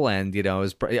scoundrel, and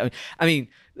that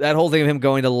whole thing of him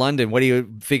going to London, what do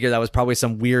you figure that was probably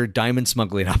some weird diamond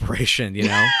smuggling operation,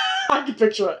 I can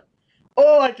picture it.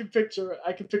 Oh, I can picture it.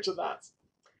 I can picture that.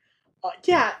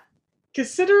 Yeah.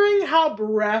 Considering how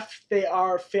bereft they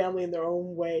are of family in their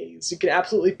own ways, you can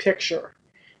absolutely picture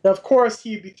that, of course,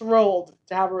 he'd be thrilled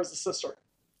to have her as a sister.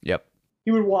 Yep.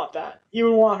 He would want that. He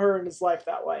would want her in his life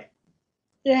that way.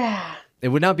 Yeah. It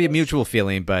would not be a mutual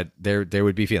feeling, but there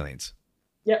would be feelings.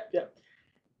 Yep.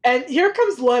 And here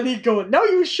comes Lenny going, no,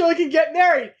 you and Shirley can get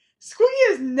married. Squiggy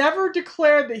has never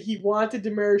declared that he wanted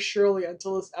to marry Shirley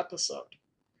until this episode.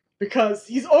 Because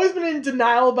he's always been in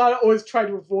denial about it, always tried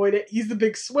to avoid it. He's the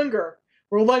big swinger,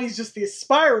 where Lenny's just the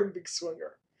aspiring big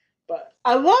swinger. But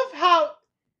I love how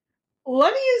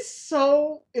Lenny is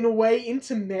so, in a way,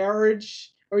 into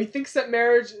marriage, or he thinks that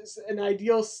marriage is an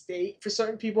ideal state for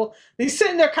certain people. He's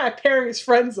sitting there kind of pairing his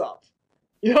friends up.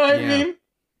 You know what I mean?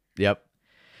 Yep.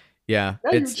 Yeah.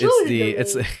 It's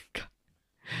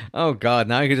oh God,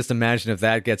 now I can just imagine if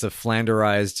that gets a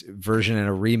Flanderized version and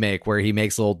a remake where he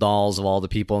makes little dolls of all the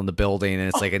people in the building, and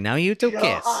it's like, and now you two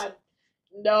kiss.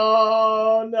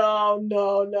 No. In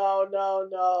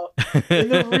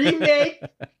the remake,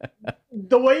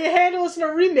 the way you handle this in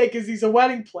a remake is he's a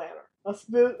wedding planner. That's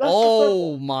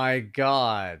oh my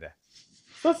God.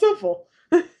 So simple.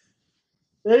 There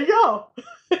you go.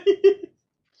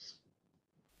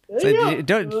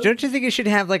 Don't you think you should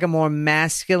have like a more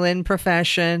masculine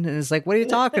profession? And it's like, what are you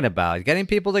talking about? Getting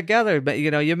people together, but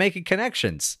you're making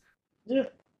connections. Yeah.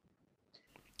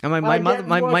 And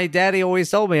my daddy always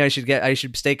told me I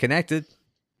should stay connected.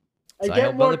 So I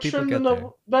get more trim than a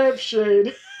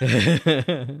lampshade.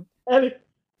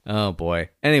 Oh boy.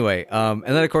 Anyway, and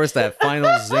then of course that final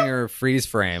zinger freeze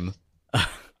frame.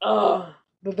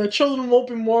 The children won't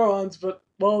be morons, but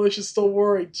well, they should still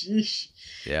worry. Jeesh.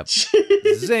 Yep.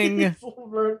 Jeez. Zing.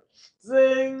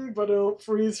 Zing, but don't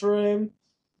freeze frame.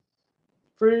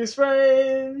 Freeze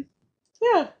frame.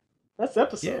 Yeah, that's the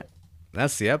episode. Yeah,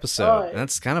 that's the episode.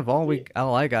 That's kind of all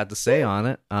I got to say on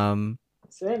it.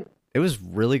 Same. It was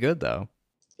really good though.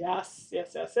 Yes.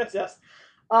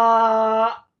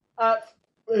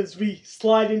 As we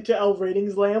slide into L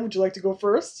ratings land, would you like to go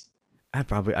first? I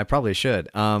probably should.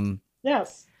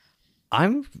 Yes.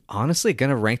 I'm honestly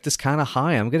gonna rank this kind of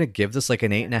high. I'm gonna give this like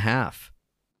an 8.5.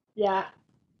 Yeah,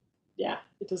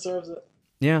 it deserves it.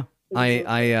 Yeah,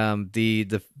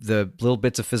 The little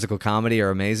bits of physical comedy are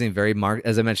amazing.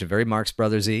 As I mentioned, very Marx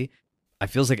Brothers-y. I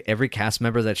feels like every cast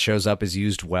member that shows up is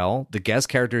used well. The guest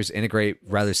characters integrate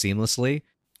rather seamlessly.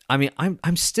 I mean,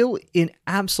 I'm still in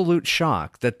absolute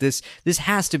shock that this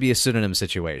has to be a pseudonym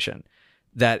situation.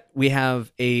 That we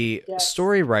have a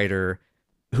story writer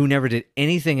who never did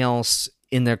anything else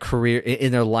in their career,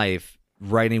 in their life,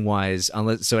 writing wise,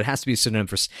 so it has to be a pseudonym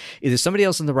for either somebody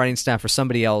else in the writing staff or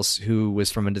somebody else who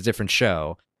was from a different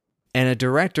show, and a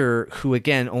director who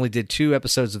again only did 2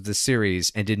 episodes of this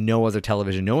series and did no other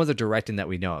television, no other directing that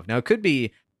we know of. Now it could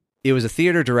be it was a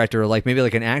theater director, or maybe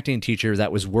an acting teacher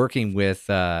that was working with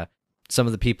some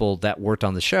of the people that worked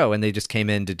on the show, and they just came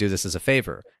in to do this as a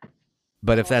favor.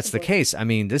 But if that's the case, I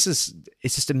mean, it's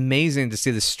just amazing to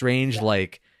see the strange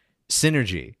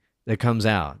synergy that comes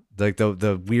out,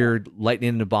 the weird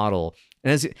lightning in a bottle.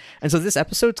 And so this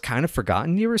episode's kind of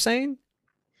forgotten, you were saying?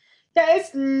 Yeah,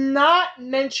 it's not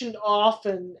mentioned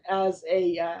often as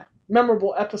a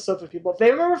memorable episode for people. If they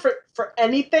remember for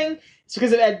anything, it's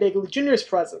because of Ed Begley Jr.'s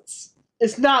presence.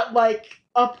 It's not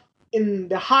up in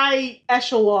the high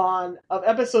echelon of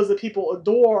episodes that people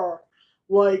adore,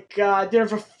 like Dinner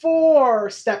for Four,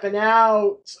 Stepping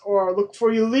Out, or Look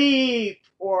Before You Leap,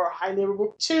 or High Neighbor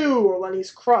Book 2, or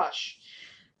Lenny's Crush,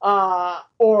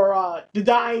 or The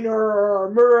Diner,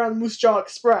 or Murder on the Moose Jaw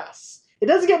Express. It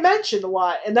doesn't get mentioned a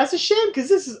lot, and that's a shame because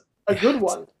this is a good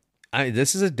one.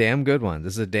 This is a damn good one.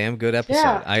 This is a damn good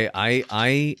episode. Yeah.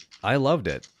 I loved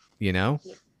it. You know,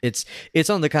 it's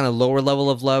on the kind of lower level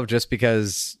of love just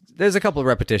because there's a couple of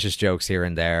repetitious jokes here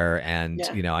and there, and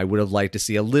you know, I would have liked to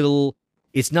see a little.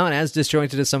 It's not as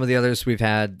disjointed as some of the others we've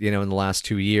had, you know, in the last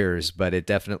 2 years, but it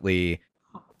definitely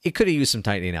could have used some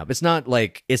tightening up. It's not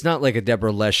like a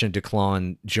Deborah Lesh and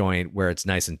Declan joint where it's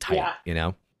nice and tight, you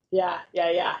know. Yeah.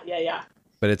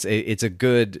 But it's a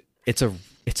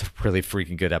really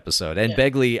freaking good episode, and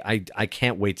Begley, I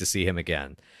can't wait to see him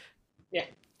again. Yeah.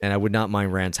 And I would not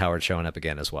mind Rance Howard showing up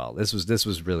again as well. This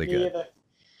was really good. Either.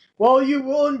 Well, you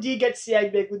will indeed get to see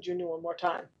Ed Begley Jr. one more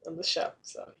time on the show,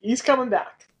 so he's coming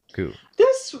back. Cool.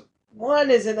 This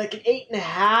one is an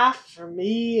 8.5 for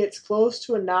me. It's close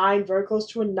to a 9, very close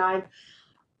to a 9.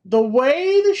 The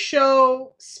way the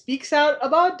show speaks out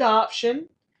about adoption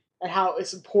and how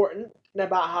it's important, and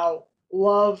about how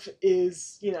love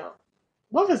is,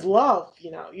 love is love.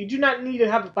 You do not need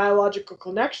to have a biological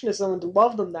connection to someone to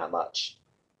love them that much.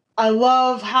 I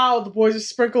love how the boys are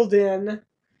sprinkled in.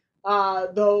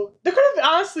 Though there could have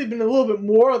honestly been a little bit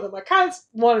more of them. I kind of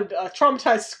wanted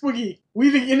traumatized Squiggy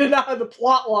weaving in and out of the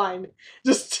plot line,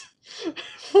 just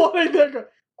floating there. Going,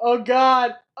 oh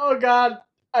god!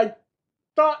 I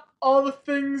thought all the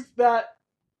things that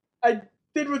I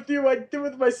did with you, I did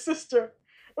with my sister.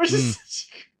 Which is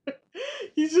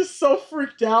he's just so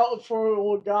freaked out for a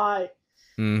little guy.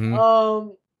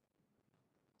 Mm-hmm.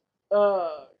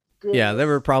 Yeah, there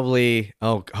were probably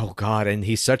oh god, and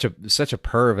he's such a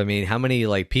perv. I mean, how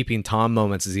many peeping Tom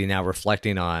moments is he now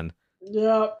reflecting on?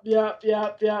 Yep.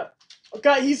 Oh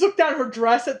god, he's looked down her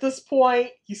dress at this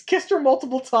point. He's kissed her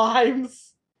multiple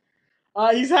times.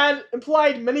 He's had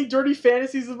implied many dirty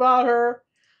fantasies about her.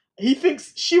 He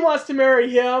thinks she wants to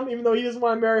marry him, even though he doesn't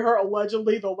want to marry her.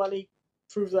 Allegedly, though Lenny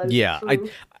proves that. Yeah,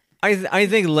 I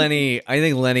think Lenny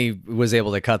was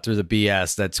able to cut through the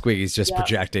BS that Squiggy's just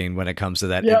projecting when it comes to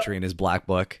that entry in his black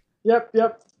book. Yep.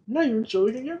 Not even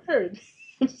Shirley can get married.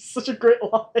 It's such a great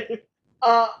line.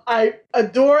 I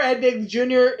adore Ed Begley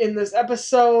Jr. in this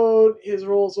episode. His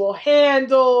role is well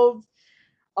handled.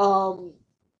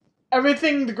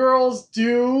 Everything the girls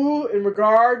do in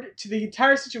regard to the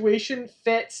entire situation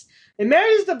fits. It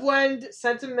manages to blend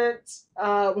sentiment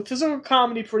with physical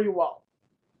comedy pretty well.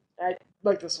 I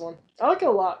like this one. I like it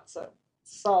a lot, so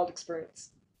it's a solid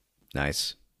experience.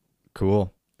 Nice.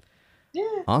 Cool.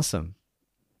 Yeah. Awesome.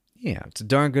 Yeah, it's a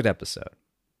darn good episode.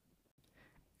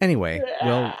 Anyway,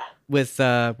 well, with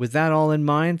that all in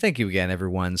mind, thank you again,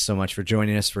 everyone, so much for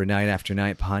joining us for Night After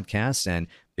Night podcast. And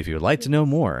if you would like to know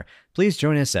more, please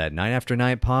join us at Night After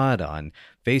Night Pod on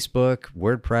Facebook,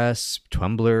 WordPress,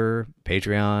 Tumblr,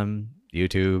 Patreon,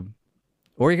 YouTube,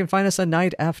 or you can find us on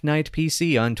Night After Night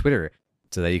PC on Twitter,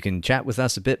 so that you can chat with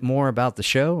us a bit more about the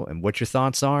show and what your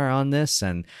thoughts are on this,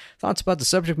 and thoughts about the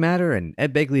subject matter, and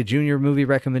Ed Begley Jr. movie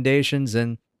recommendations,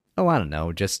 and I don't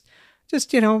know, just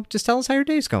tell us how your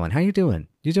day's going. How you doing?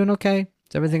 You doing okay?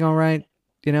 Is everything all right?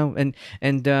 And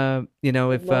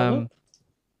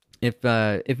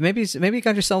if maybe you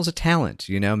got yourselves a talent,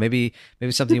 maybe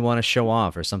something you want to show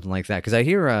off or something like that. Because I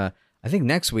hear, I think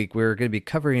next week we're going to be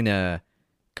covering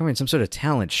some sort of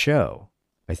talent show.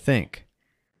 I think.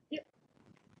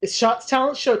 It's Shots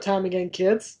Talent Showtime again,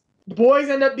 kids. The boys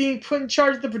end up being put in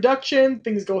charge of the production.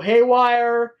 Things go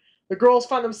haywire. The girls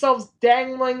find themselves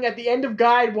dangling at the end of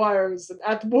guide wires and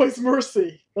at the boys'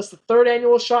 mercy. That's the 3rd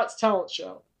annual Shots Talent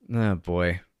Show. Oh,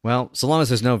 boy. Well, so long as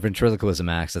there's no ventriloquism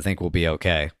acts, I think we'll be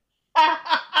okay.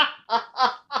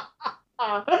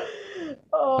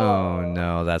 Oh,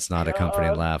 no, that's not a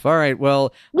comforting laugh. All right,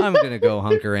 well, I'm going to go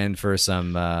hunker in for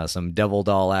some devil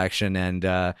doll action, and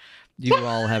you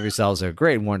all have yourselves a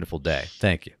great and wonderful day.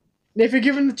 Thank you. And if you're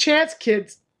given the chance,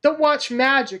 kids, don't watch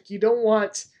magic. You don't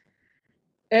want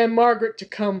Aunt Margaret to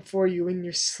come for you in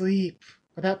your sleep.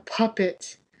 Or the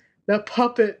puppet,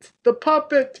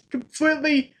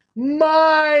 completely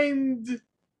mimed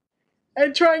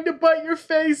and trying to bite your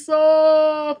face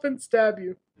off and stab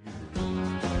you.